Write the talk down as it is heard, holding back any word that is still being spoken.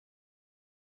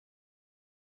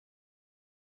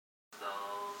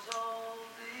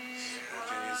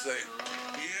say.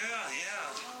 Yeah.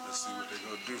 Let's see what they're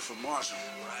going to do for Marshall.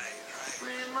 Right.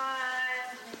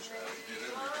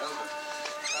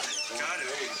 Got Got it.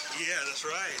 Yeah, that's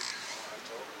right.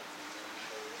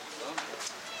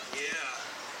 Yeah.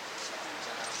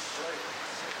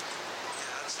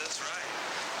 That's right.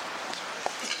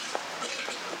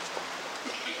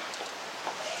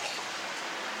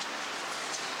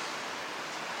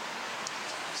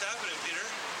 What's happening, Peter?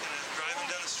 Driving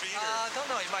down the street? Or? I don't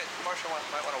know. Marshall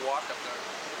might want to walk up there.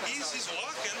 He's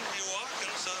walking. He's walking,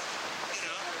 so, you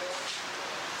know.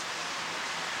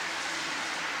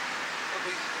 But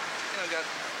we,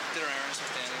 did our errands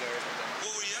with Danny there.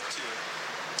 What were you up to?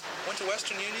 Went to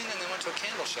Western Union and then went to a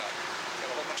candle shop. Got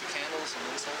a whole bunch of candles and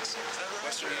incense. Is that right?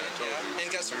 Western Union, yeah.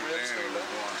 And got some ribs. Danny was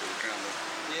going to the candle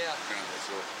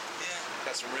store. Yeah.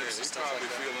 Got some ribs and He's stuff like probably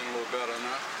that. feeling a little better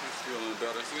now. He's feeling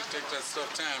better. If it takes that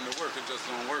stuff time to work, it just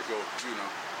don't work, you know.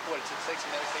 What, did you take some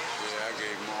medication? Yeah, I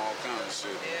gave him all kinds of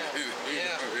shit.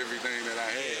 Yeah. Everything that I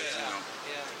had, you know.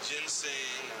 Yeah.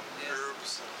 Ginseng,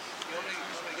 herbs. You want me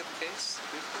to get the case?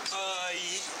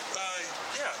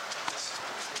 Yeah.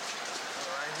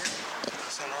 Right here.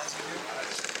 Sunrise in here.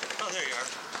 Oh, there you are.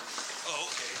 Oh,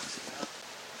 okay.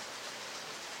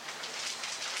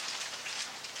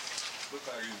 Looks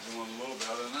like he's doing a little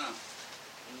better now.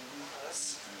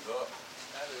 He's up.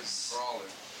 That is crawling.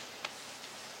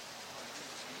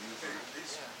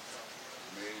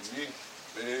 Yeah.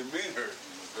 Made me hurt.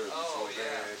 Oh, so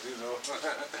yeah. bad, you know.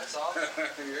 That's awful.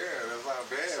 Yeah, that's how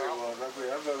bad it was. I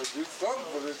said, I better do something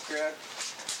for this cat,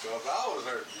 because I was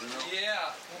hurt, you know.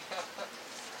 Yeah.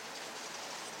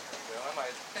 Well, I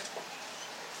might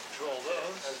Control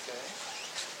those. Okay.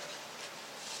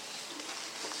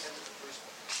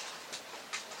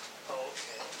 Oh,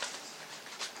 okay.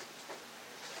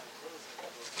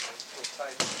 A little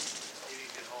tight. Maybe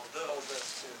you can hold those. Hold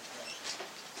this too.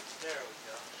 There we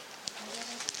go.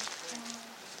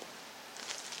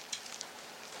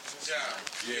 John.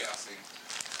 Yeah. I see.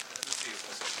 Let's see if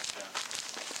that's what John.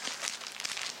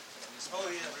 Oh,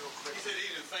 yeah, real quick. He said he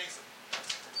didn't think so.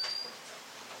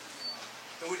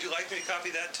 And would you like me to copy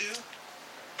that too?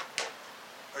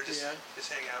 Or just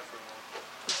hang out for a moment?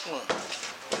 Which one?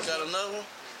 You got another one?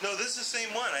 No, this is the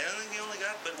same one. I don't think you only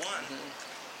got but one.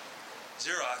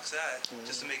 Xerox that,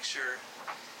 just to make sure.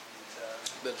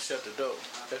 Better shut the door.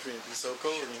 That's when it's so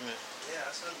cold in here. Yeah,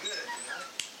 that's not good, you know?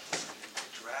 Get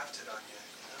drafted on you,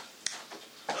 know?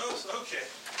 Oh, okay.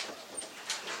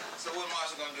 So what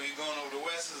Marshall gonna do? You going over to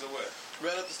West's or what?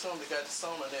 Right up the stone, they got the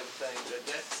sauna and everything.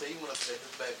 So he went up there,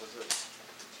 his back was hurt.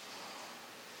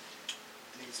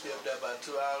 He stepped out about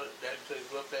 2 hours. Daddy took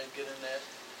him up there and get in there.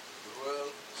 The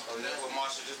world. Oh, is that what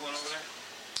Marshall just went over there?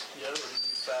 Yeah, he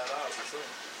needs $5 or something.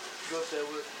 Go up there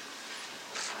with.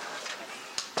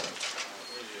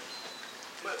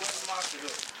 What did Marshall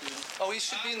do? Oh, he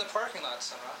should be in the parking lot,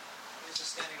 son. He's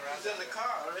just standing around. He's in the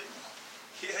car, right?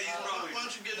 Yeah, he's probably... Why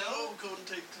don't you get an overcoat and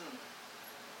take it to him?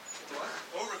 What?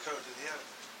 Overcoat, did he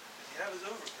have his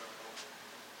overcoat?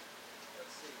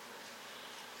 Let's see.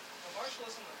 No, Marshall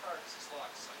is in the car because it's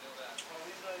locked, so I know that. Oh,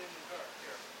 he's not in the car.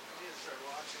 Here. He didn't start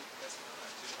watching. That's not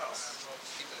that too. Oh.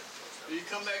 Keep it. Will you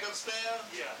come back upstairs?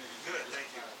 Yeah, good, thank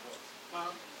you.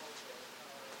 Huh?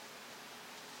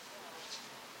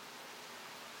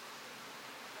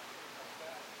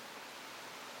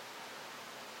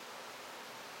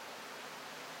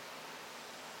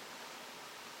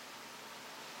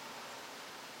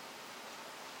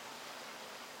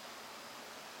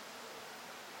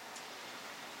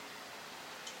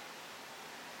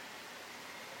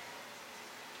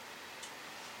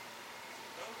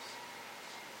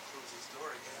 Close this door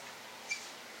again.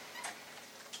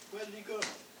 Where did he go?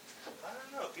 I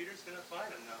don't know. Peter's gonna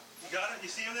find him now. You got it? You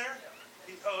see him there?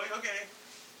 Yeah. Oh, okay.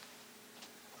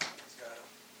 He's got him.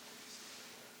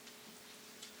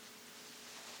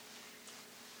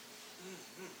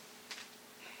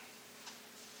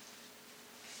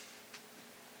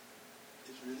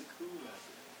 It's really cool out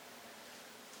there.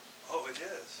 Oh, it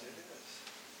is. It is.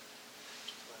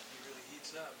 But he really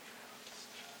heats up.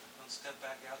 Don't step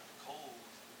back out in the cold.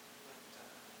 But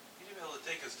he's gonna be able to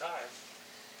take his time.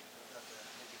 He'll have to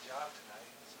make a job tonight,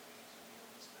 so he's gonna be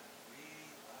able to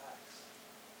relax.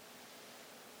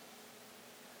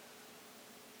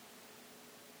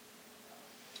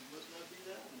 He must not be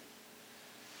down there.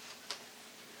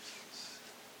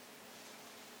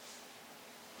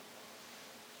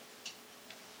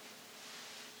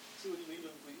 So what do you need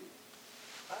him for you?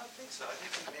 I don't think so. I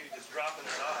think he's maybe just dropping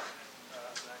it off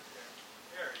back there.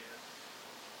 There he is.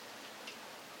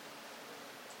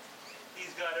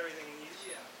 He's got everything he needs.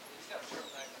 Yeah. He's got a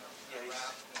turtleneck and a Yeah,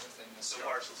 wrap and everything. So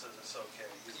Marshall says it's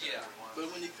okay. He's got Yeah. everyone. But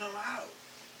when you come out,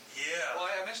 Yeah. Well,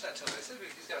 I mentioned that to him. They said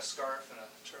he's got a scarf and a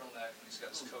turtleneck, and he's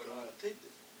got his coat on. Take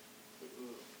it.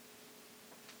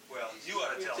 Well, you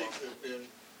ought to tell him.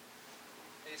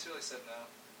 He really said no.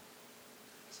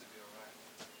 This would be all right.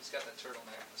 He's got that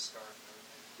turtleneck and the scarf and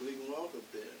everything. Well, he can walk up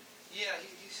there. Yeah,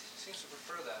 he seems to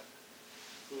prefer that.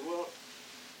 Well,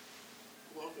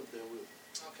 walk up there with him.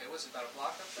 Okay, what's it, about a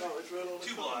block up there? No, it's right on the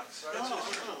 2 corner. blocks. Right No, on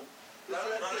the no. It's Right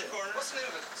right on the there. corner. What's the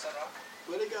name of it, Sunrock?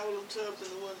 Well, they got all them tubs in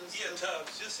the one that's... Yeah,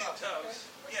 tubs. Just see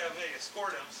tubs. Okay. Yeah, maybe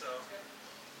scored him, so. Okay.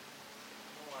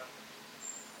 Hold on.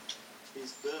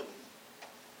 He's stubborn.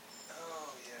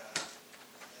 Oh, yeah.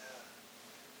 Yeah.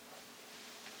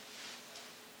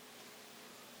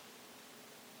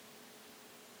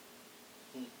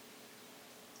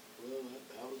 Well,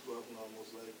 I was walking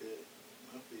almost like that.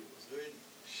 My feet was hurting.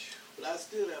 But I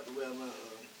still have to wear my,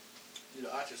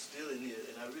 archer's still in here,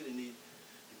 and I really need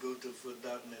to go to a foot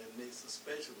doctor and make some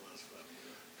special ones for me.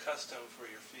 Custom for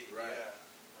your feet. Right. Yeah.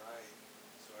 Right.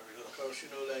 So every little. Because,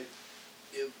 like,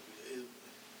 if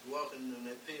walking on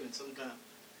that pavement, sometimes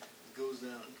it goes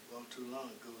down, walk too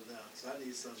long, it goes down. So I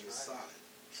need something That's that's right. solid.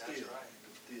 That's Still. right.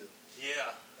 Still.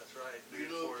 Yeah, that's right.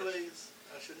 You know a Reinforced. place?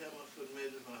 I should have my foot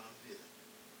measured while I'm here.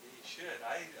 You should.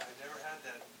 I never had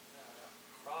that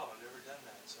problem. I've never done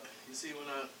that. So. You see, when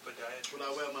I Podiatrist.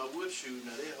 wear my wood shoes,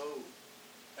 now they hold.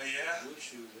 Oh, yeah? Wood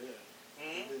shoes, yeah.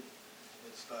 Mm-hmm.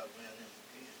 Let's start wearing them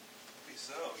again. Be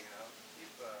so, Keep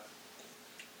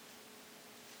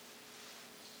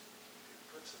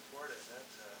foot supported. That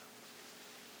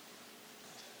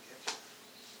get you.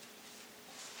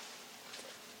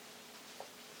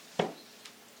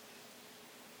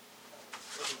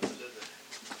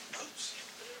 Oops.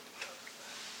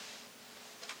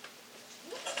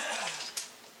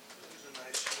 These are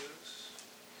nice shoes.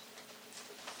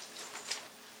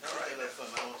 All right. That's fun.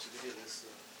 I want you to hear this.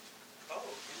 Oh.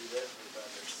 You asked me about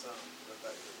that song.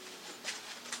 Okay.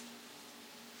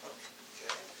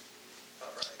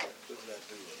 All right. What did I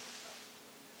do with it?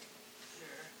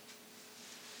 Here.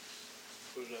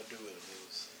 What did I do with it? It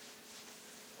was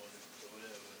on the,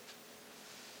 whatever.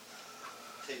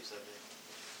 Tapes, I think.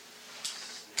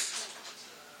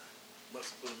 Must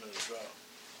have put them in the drawer.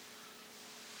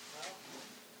 Well,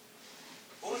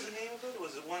 what was the name of it?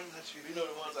 Was it one that you... You know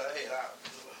the ones I had out.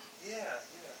 Yeah.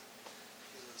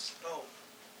 It was, stuck.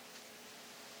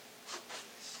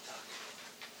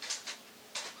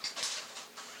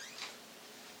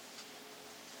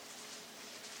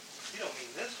 You don't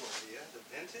mean this one, do you? The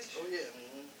vintage? Oh, yeah.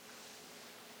 Mm-hmm.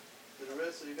 Did the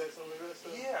rest of you got some of the rest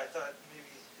of them? Yeah, I thought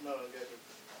maybe... No, I got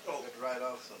to write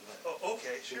off some of that. Oh,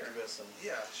 okay, sure. Get the rest of them.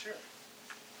 Yeah, sure.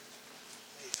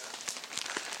 There you go.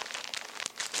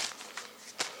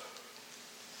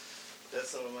 That's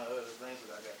some of my other things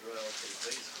that I got to write off to the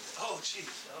base for. Oh,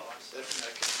 jeez. Oh, I'm sorry. That's when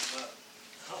I came them up.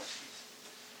 Oh, jeez.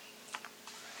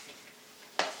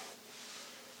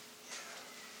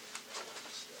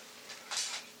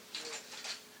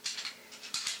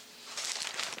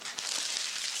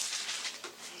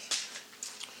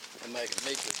 I might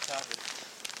make a copy.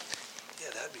 Yeah,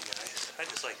 that'd be nice. I'd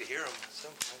just like to hear them at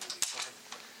some point. Would be fun.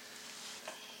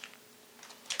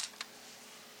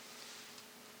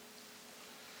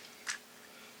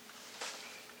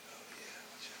 Oh, yeah.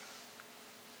 Watch out.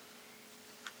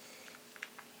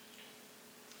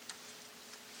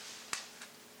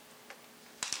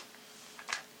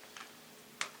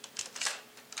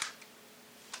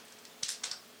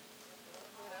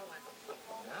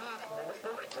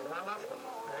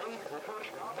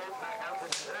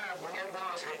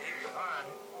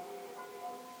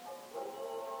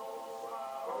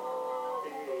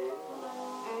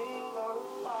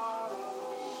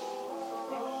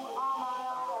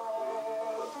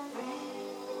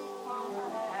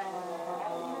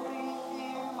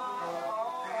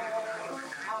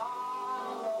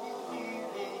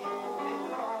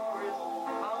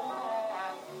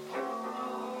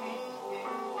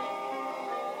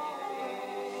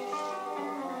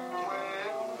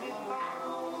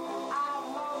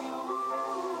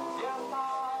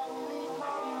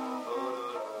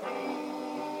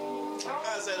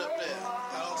 How's that up there?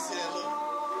 I don't see that little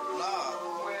knob.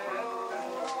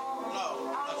 No,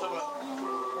 I'm talking about.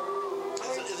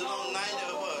 Is it on 90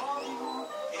 or what?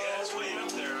 Yeah, it's way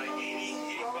up there, like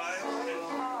 80, 85, and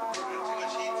not too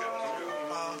much heat coming through.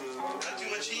 Not too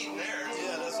much heat in there.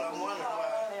 Yeah, that's what I'm wondering why.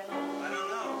 I don't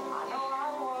know.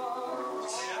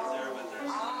 It's way up there, but there's...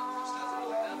 Just has a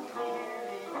little damp.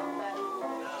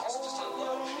 It's just a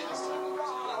low shit this time. It was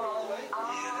on all the way.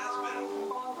 Yeah, it has been.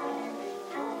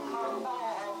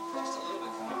 Just a little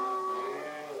bit kind of.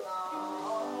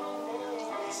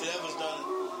 See, that was done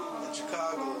in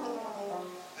Chicago.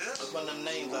 This? That's one of them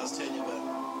names I was telling you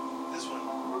about. this one?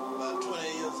 About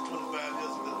 20 years, 25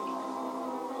 years ago.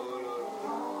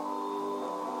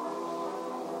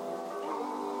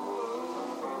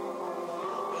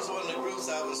 This was one of the groups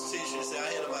I was teaching. See, I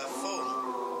had about 4.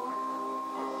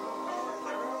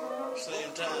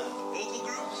 Same time. Vocal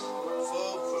groups?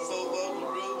 Four vocal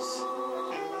groups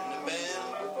in the band.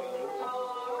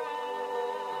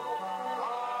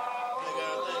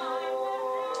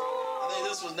 I think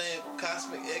this was named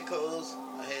Cosmic Echoes.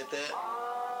 I had that.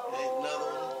 I had another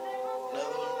one.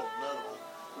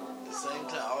 At the same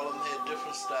time, all of them had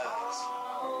different styles.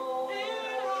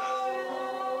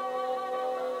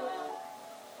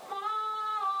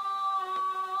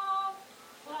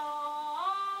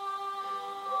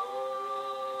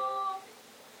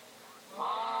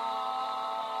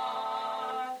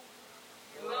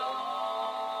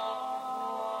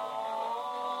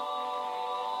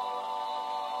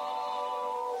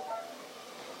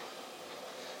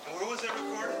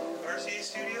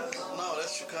 Studios? No,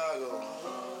 that's Chicago.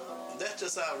 That's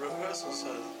just our rehearsal,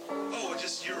 sir. Oh,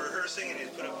 just you're rehearsing and you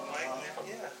put up a mic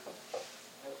there? Yeah.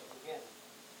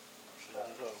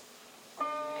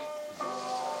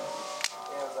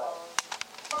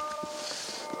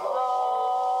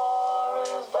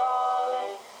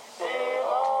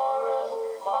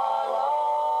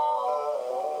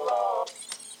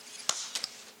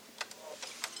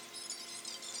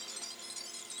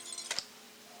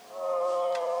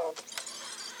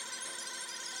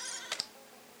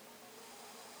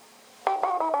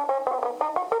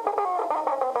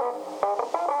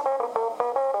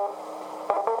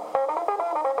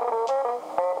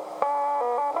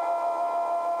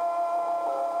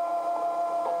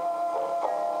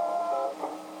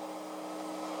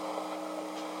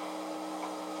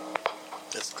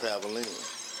 That's Flamingo.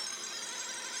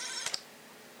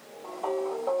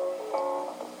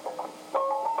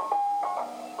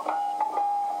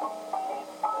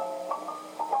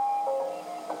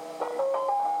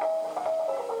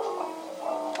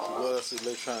 What else is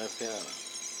electronic piano?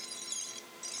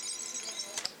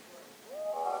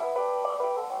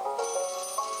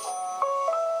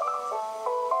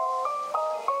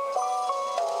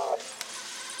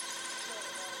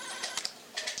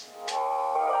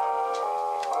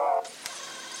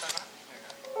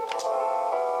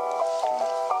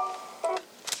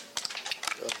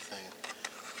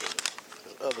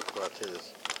 Other quartet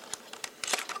is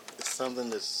something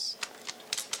that's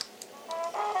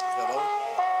hello?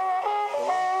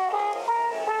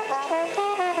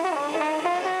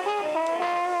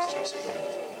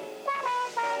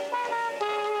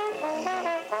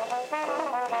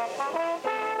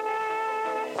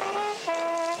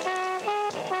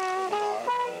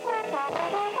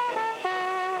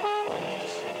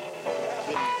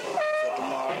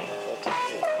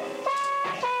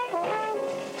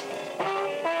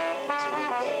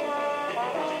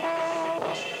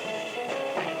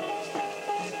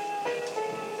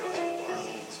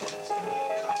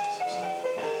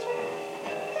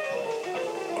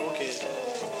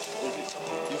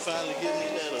 Finally give me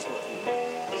that or what?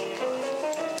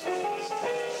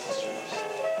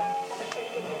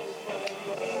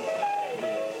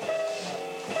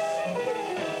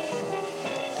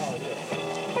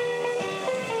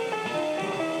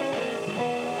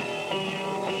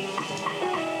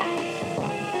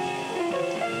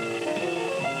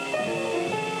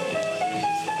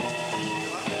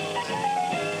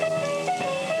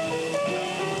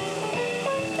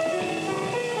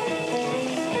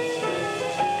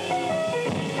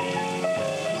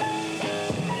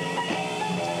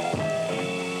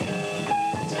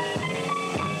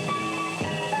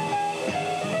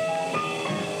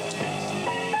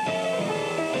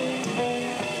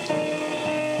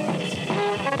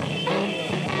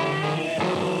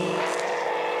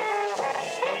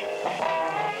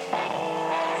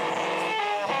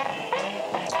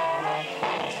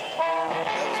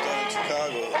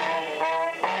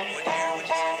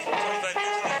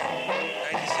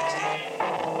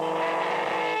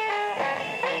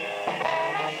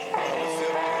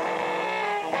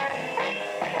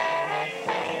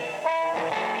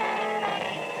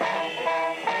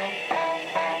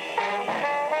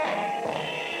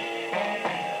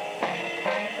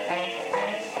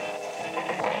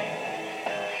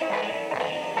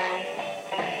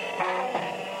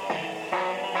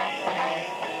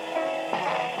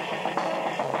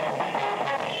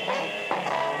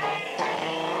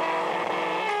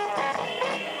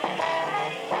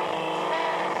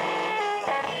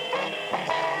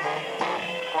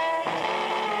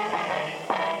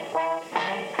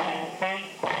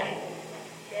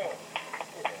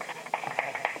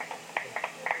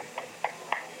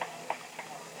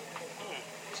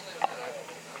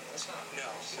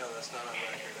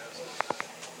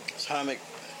 atomic,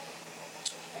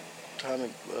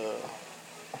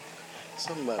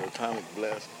 something about atomic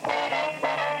blast.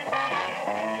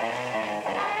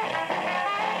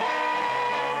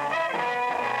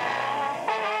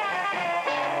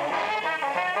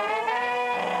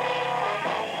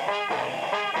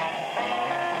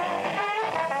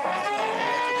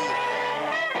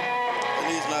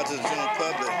 To the general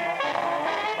public.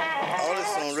 All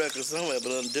this on record somewhere,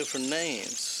 but under different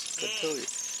names. I told you,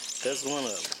 that's one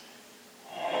of them.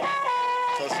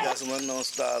 Plus, you got some unknown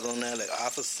stars on there, like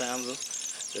Arthur Sandler,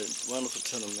 that wonderful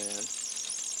tenor man.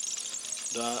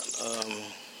 Don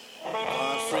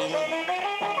Freeman.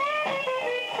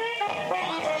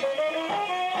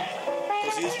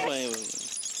 Because he was playing with me.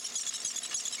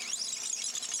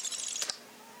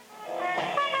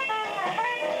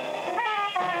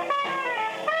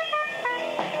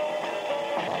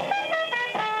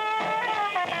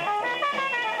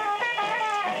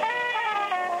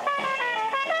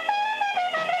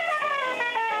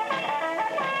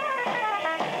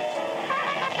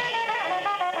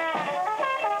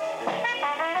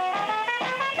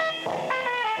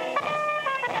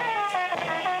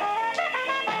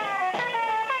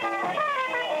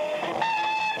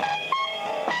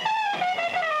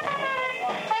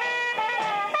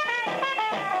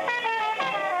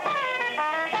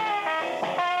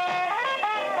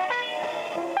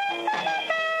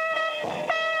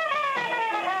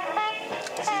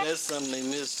 That's something they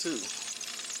miss too.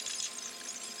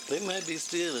 They might be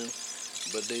stealing,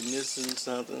 but they missing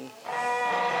something. Yeah.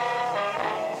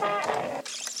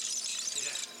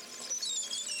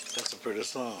 That's a pretty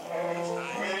song.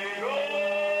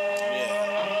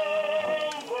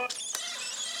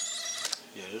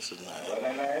 Yeah, this is nice.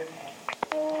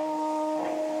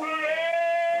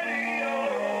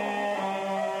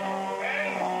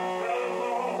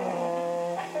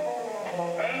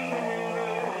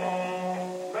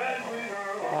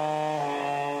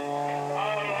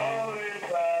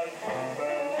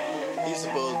 He's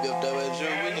supposed to be up there where Joe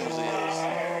Williams is.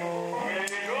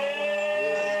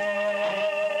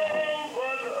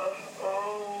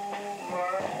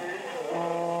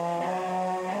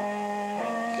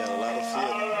 Got a lot of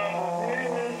feeling.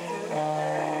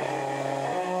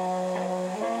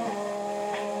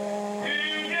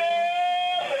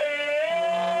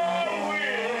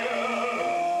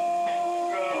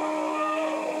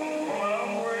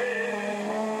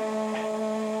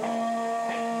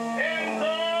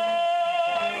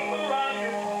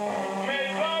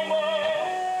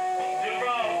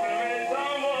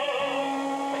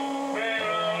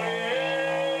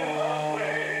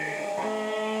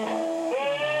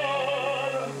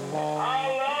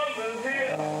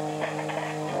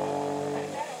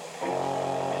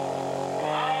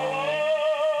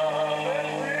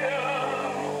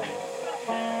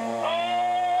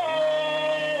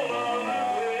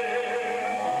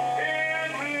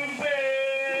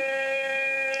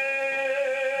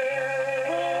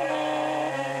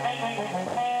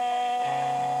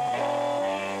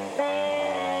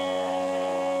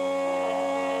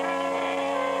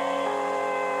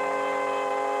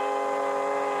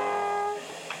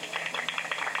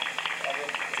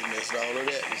 All of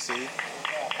that, you see.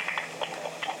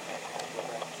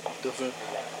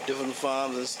 Different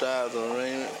forms and styles of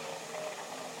arrangement.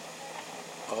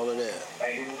 All of that.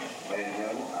 Thank you, ladies and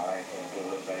gentlemen. I like to do a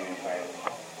little thing entitled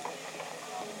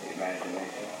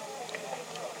Imagination.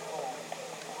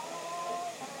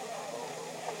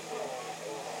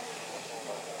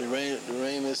 The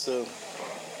arrangement is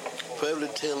probably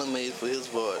tailor-made for his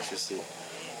voice, you see.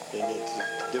 And it's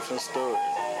a different story.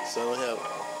 So I don't have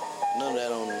none of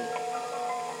that on them.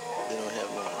 They don't have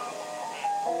none.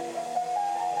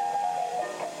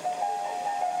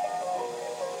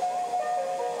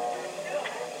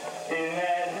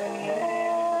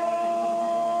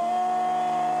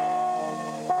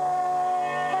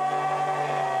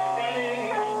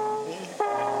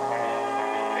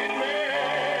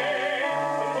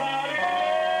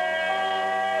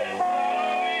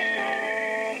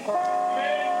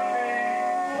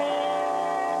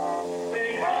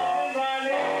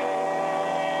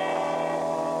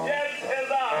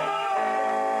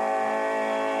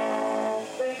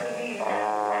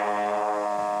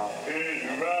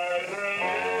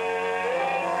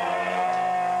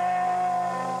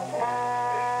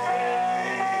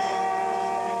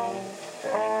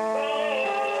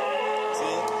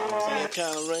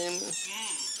 Kind of arrangement,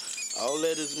 all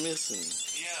that is missing.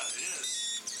 Yeah, it is.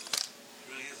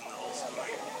 It really isn't the whole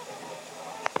story.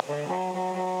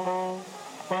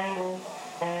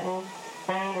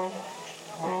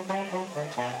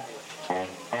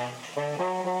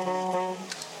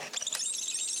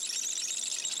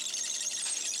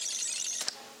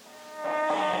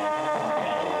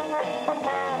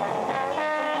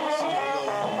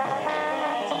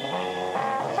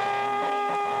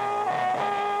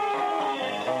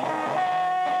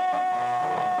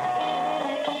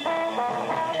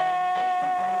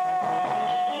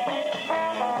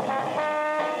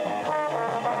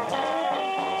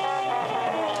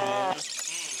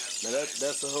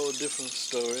 That's a whole different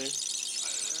story.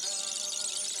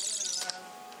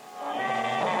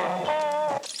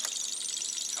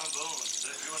 Trombone. Is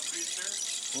that you on the beach there?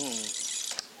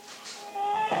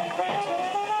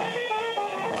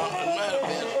 It might have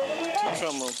been two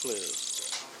trombone players.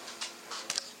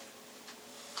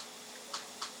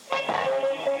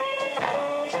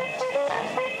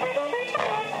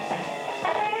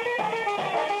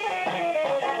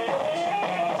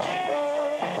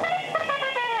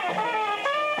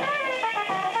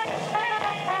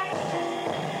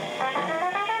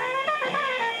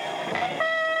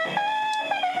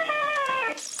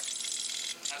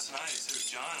 That's nice. There's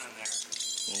John in there.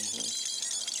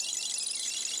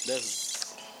 That's